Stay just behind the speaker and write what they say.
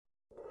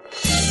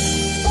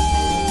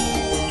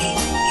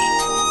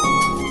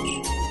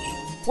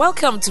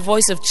Welcome to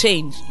Voice of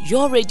Change,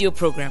 your radio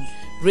program,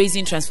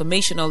 raising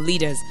transformational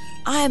leaders.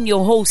 I am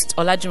your host,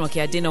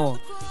 Olajumoke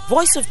Adenowo.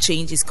 Voice of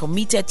Change is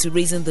committed to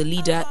raising the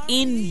leader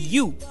in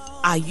you.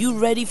 Are you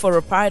ready for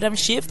a paradigm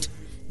shift?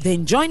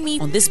 Then join me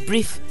on this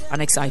brief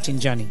and exciting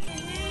journey.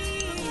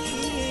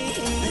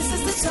 This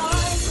is the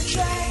time for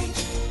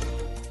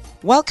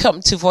change.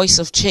 Welcome to Voice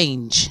of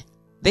Change.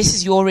 This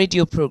is your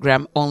radio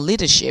program on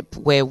leadership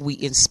where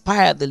we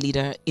inspire the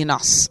leader in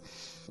us.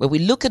 Where we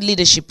look at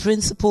leadership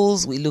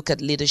principles, we look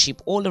at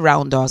leadership all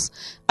around us,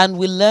 and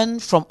we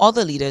learn from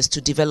other leaders to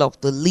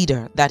develop the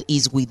leader that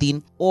is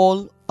within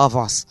all of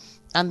us.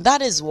 And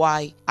that is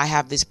why I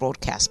have this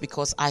broadcast,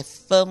 because I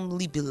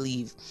firmly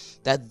believe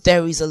that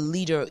there is a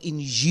leader in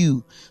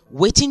you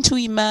waiting to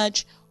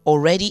emerge,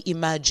 already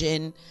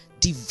imagine,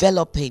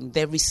 developing.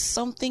 There is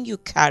something you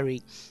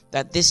carry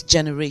that this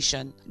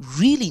generation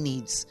really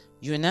needs.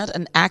 You're not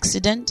an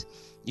accident,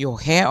 you're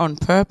here on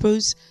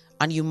purpose,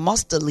 and you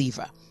must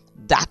deliver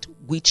that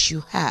which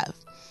you have.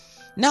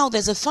 Now,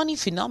 there's a funny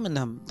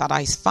phenomenon that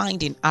I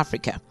find in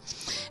Africa.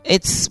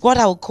 It's what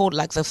I would call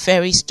like the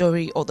fairy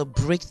story or the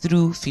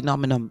breakthrough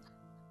phenomenon.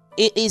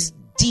 It is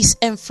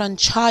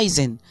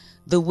disenfranchising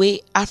the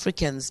way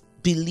Africans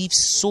believe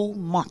so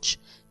much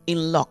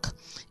in luck.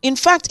 In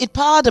fact, it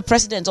powered the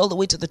president all the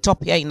way to the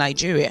top here in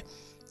Nigeria.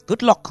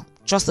 Good luck,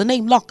 just the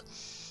name luck.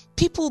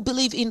 People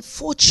believe in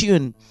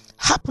fortune,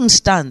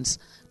 happenstance,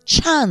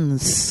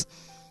 chance.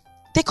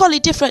 They call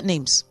it different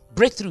names.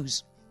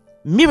 Breakthroughs,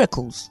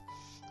 miracles,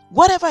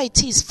 whatever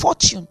it is,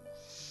 fortune.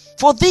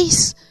 For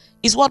this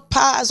is what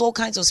powers all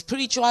kinds of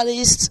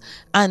spiritualists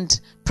and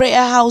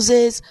prayer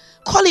houses.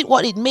 Call it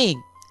what it may.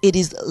 It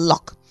is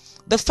luck.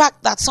 The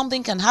fact that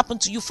something can happen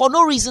to you for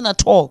no reason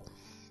at all.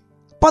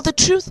 But the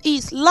truth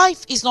is,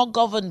 life is not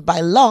governed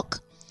by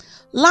luck.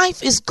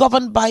 Life is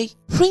governed by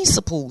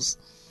principles.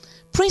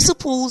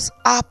 Principles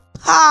are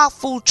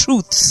powerful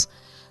truths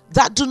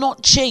that do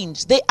not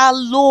change. They are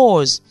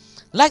laws.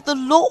 Like the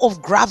law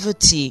of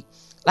gravity,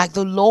 like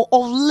the law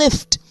of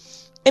lift.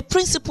 A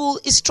principle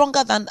is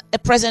stronger than a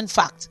present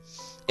fact.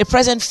 A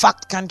present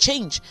fact can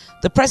change.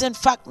 The present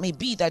fact may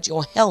be that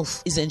your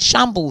health is in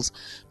shambles.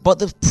 But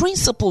the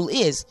principle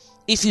is,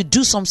 if you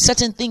do some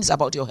certain things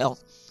about your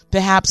health,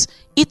 perhaps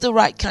eat the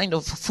right kind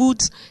of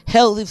foods,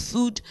 healthy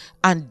food,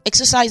 and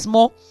exercise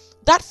more,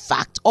 that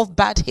fact of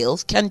bad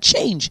health can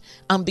change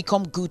and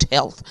become good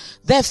health.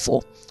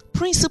 Therefore,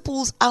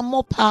 principles are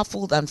more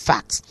powerful than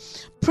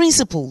facts.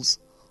 Principles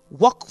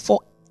work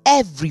for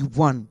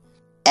everyone,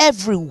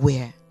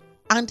 everywhere,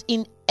 and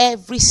in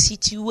every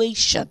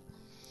situation.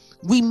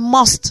 We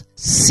must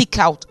seek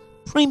out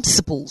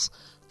principles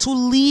to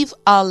live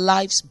our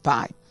lives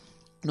by.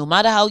 No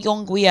matter how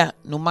young we are,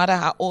 no matter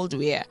how old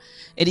we are,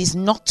 it is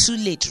not too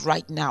late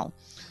right now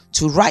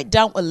to write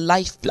down a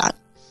life plan.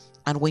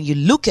 And when you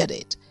look at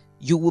it,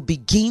 you will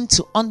begin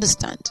to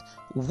understand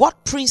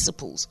what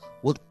principles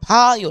will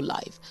power your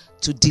life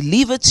to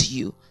deliver to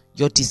you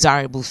your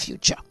desirable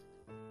future.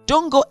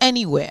 Don't go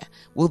anywhere.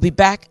 We'll be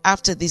back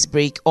after this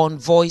break on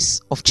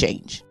Voice of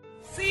Change.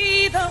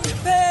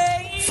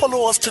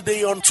 Follow us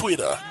today on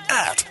Twitter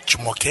at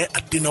Jumoke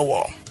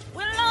Adenowo.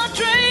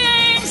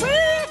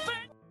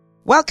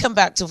 Welcome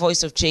back to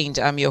Voice of Change.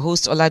 I'm your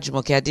host,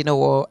 Olajumoke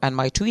Adenowo, and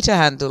my Twitter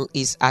handle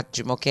is at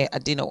Jumoke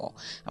Adenowo.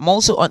 I'm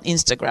also on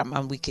Instagram,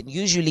 and we can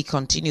usually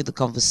continue the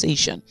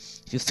conversation.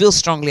 If you feel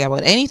strongly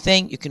about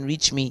anything, you can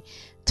reach me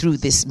through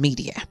this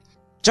media.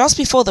 Just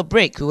before the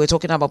break, we were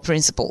talking about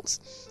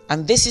principles.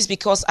 And this is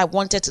because I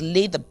wanted to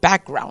lay the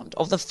background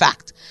of the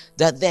fact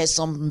that there's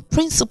some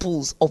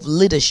principles of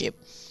leadership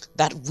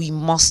that we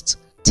must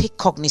take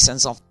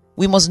cognizance of.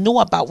 We must know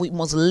about, we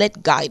must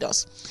let guide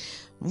us.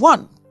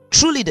 One,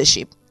 true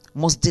leadership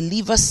must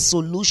deliver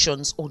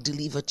solutions or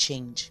deliver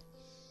change.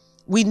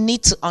 We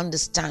need to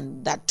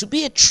understand that to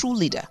be a true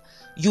leader,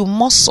 you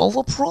must solve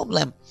a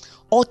problem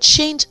or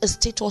change a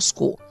status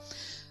quo.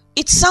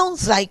 It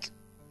sounds like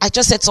I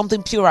just said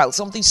something plural,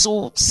 something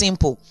so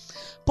simple.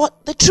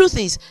 But the truth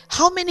is,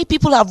 how many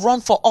people have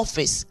run for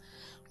office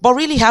but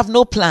really have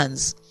no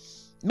plans?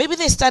 Maybe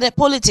they started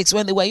politics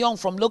when they were young,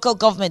 from local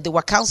government, they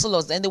were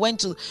councillors, then they went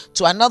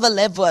to another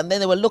level, and then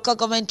they were local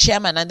government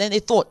chairman, and then they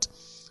thought,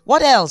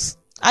 what else?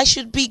 I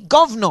should be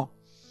governor.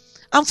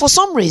 And for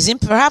some reason,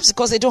 perhaps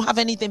because they don't have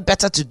anything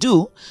better to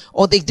do,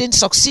 or they didn't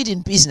succeed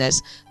in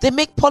business, they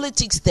make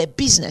politics their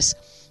business.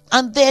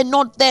 And they're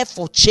not there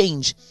for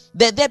change.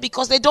 They're there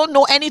because they don't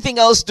know anything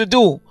else to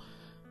do.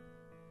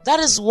 That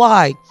is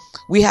why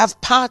we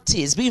have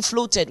parties being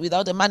floated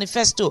without a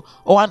manifesto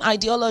or an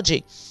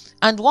ideology.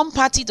 And one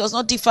party does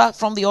not differ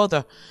from the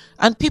other.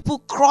 And people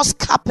cross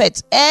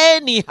carpets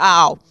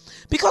anyhow.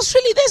 Because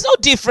really there's no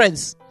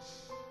difference.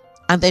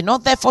 And they're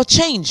not there for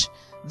change.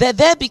 They're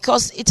there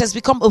because it has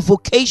become a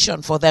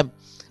vocation for them.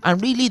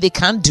 And really they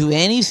can't do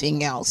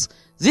anything else.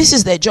 This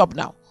is their job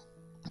now.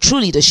 True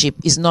leadership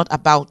is not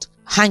about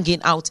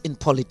hanging out in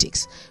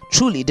politics.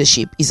 True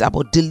leadership is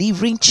about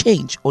delivering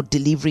change or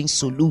delivering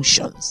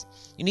solutions.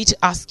 You need to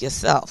ask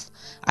yourself,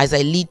 as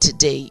I lead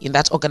today in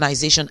that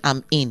organization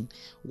I'm in,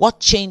 what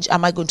change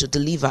am I going to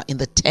deliver in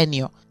the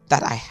tenure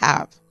that I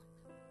have.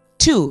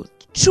 2,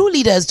 true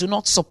leaders do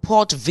not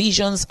support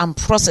visions and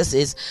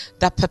processes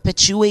that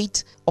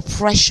perpetuate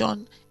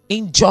oppression,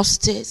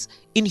 injustice,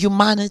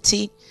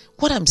 inhumanity.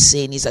 What I'm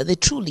saying is that the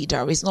true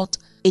leader is not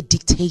a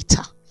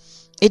dictator.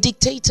 A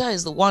dictator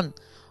is the one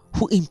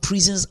who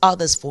imprisons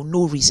others for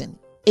no reason.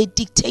 A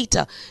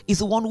dictator is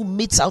the one who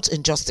metes out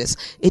injustice.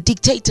 A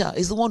dictator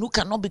is the one who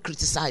cannot be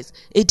criticized.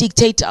 A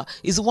dictator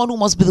is the one who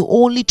must be the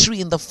only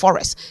tree in the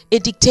forest. A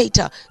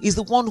dictator is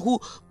the one who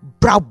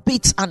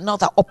browbeats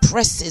another,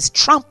 oppresses,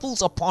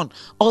 tramples upon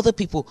other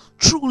people.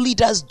 True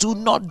leaders do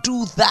not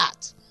do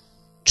that.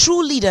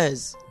 True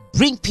leaders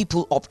bring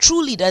people up.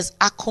 True leaders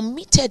are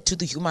committed to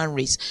the human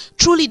race.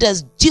 True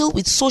leaders deal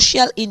with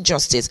social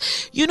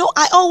injustice. You know,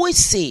 I always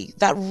say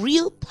that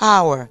real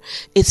power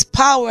is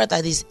power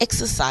that is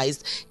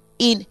exercised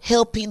in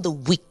helping the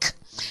weak.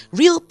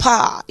 Real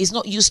power is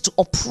not used to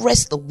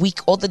oppress the weak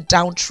or the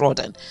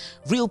downtrodden.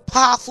 Real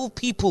powerful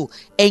people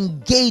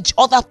engage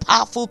other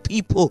powerful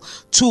people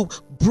to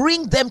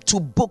bring them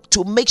to book,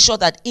 to make sure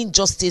that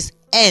injustice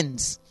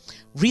ends.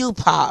 Real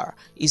power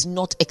is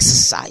not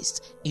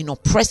exercised in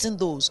oppressing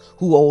those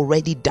who are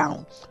already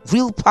down.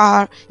 Real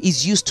power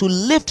is used to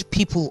lift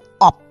people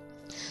up.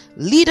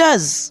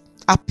 Leaders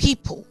are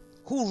people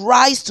who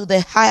rise to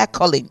their higher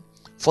calling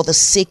for the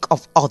sake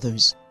of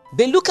others.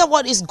 They look at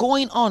what is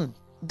going on.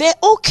 They're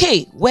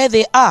okay where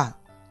they are.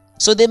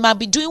 So they might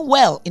be doing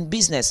well in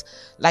business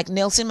like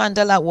Nelson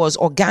Mandela was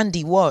or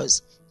Gandhi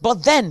was.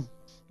 But then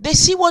they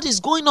see what is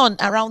going on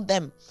around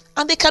them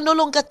and they can no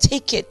longer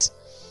take it.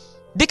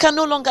 They can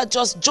no longer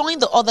just join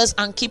the others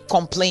and keep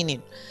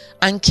complaining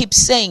and keep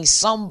saying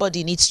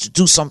somebody needs to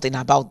do something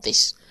about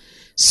this.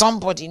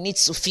 Somebody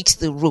needs to fix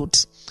the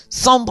roads.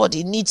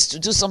 Somebody needs to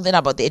do something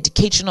about the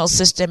educational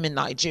system in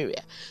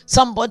Nigeria.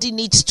 Somebody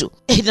needs to.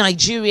 In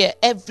Nigeria,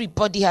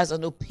 everybody has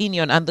an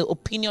opinion and the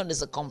opinion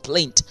is a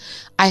complaint.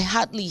 I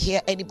hardly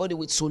hear anybody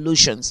with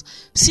solutions.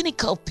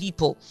 Cynical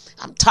people.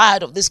 I'm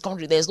tired of this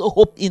country. There's no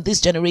hope in this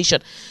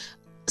generation.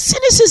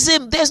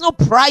 Cynicism, there's no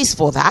price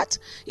for that.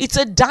 It's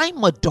a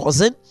dime a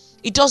dozen.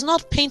 It does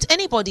not paint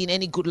anybody in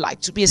any good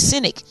light to be a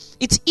cynic.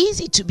 It's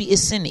easy to be a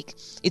cynic.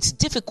 It's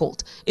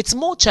difficult. It's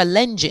more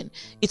challenging.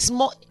 It's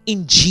more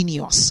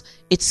ingenious.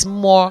 It's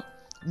more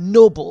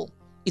noble.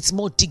 It's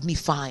more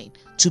dignified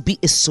to be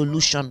a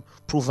solution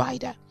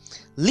provider.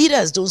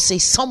 Leaders don't say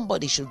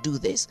somebody should do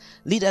this.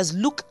 Leaders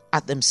look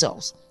at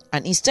themselves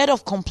and instead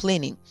of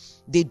complaining,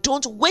 they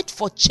don't wait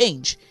for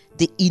change.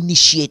 They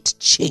initiate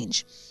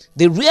change.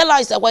 They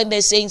realize that when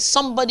they're saying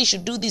somebody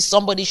should do this,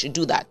 somebody should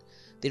do that,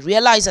 they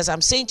realize, as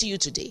I'm saying to you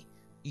today,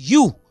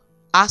 you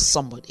are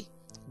somebody.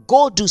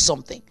 Go do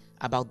something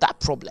about that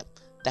problem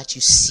that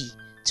you see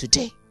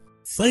today.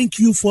 Thank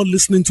you for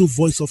listening to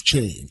Voice of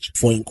Change.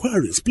 For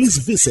inquiries, please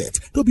visit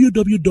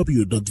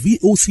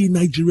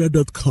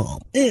www.vocnigeria.com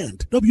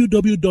and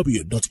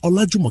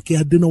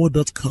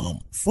www.olajumokeadenawa.com.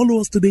 Follow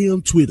us today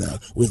on Twitter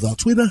with our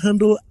Twitter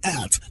handle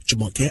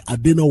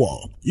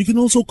 @JumokeAdenawa. You can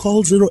also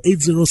call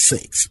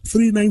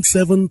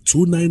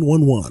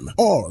 0806-397-2911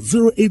 or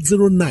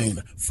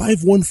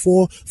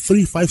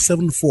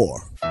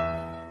 0809-514-3574.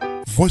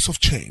 Voice of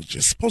Change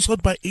is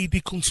sponsored by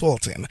AD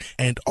Consulting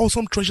and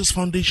Awesome Treasures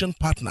Foundation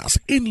partners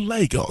in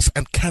Lagos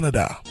and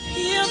Canada.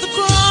 Hear the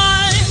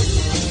cry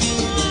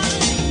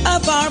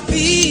of our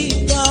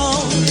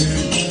people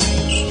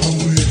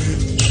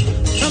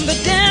from the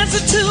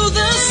desert to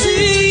the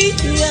sea,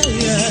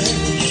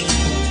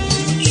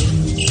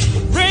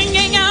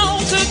 ringing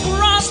out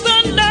across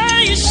the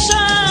nation,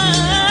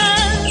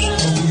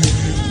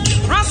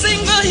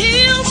 crossing the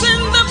hills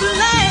in the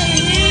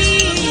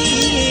plain.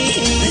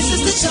 This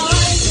is the time.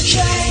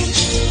 Change.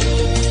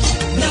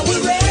 Now we're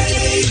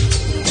ready.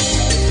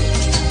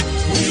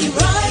 We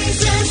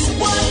rise as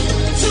one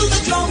to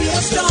the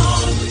glorious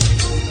dawn.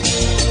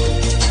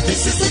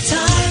 This is the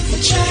time for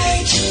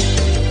change.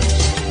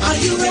 Are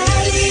you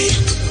ready?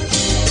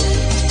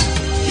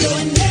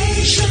 Your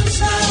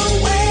nation's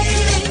now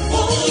waiting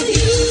for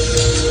you.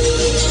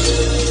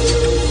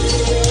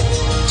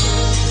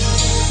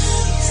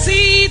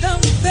 See the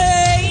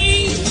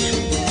fate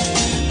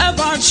of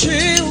our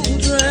children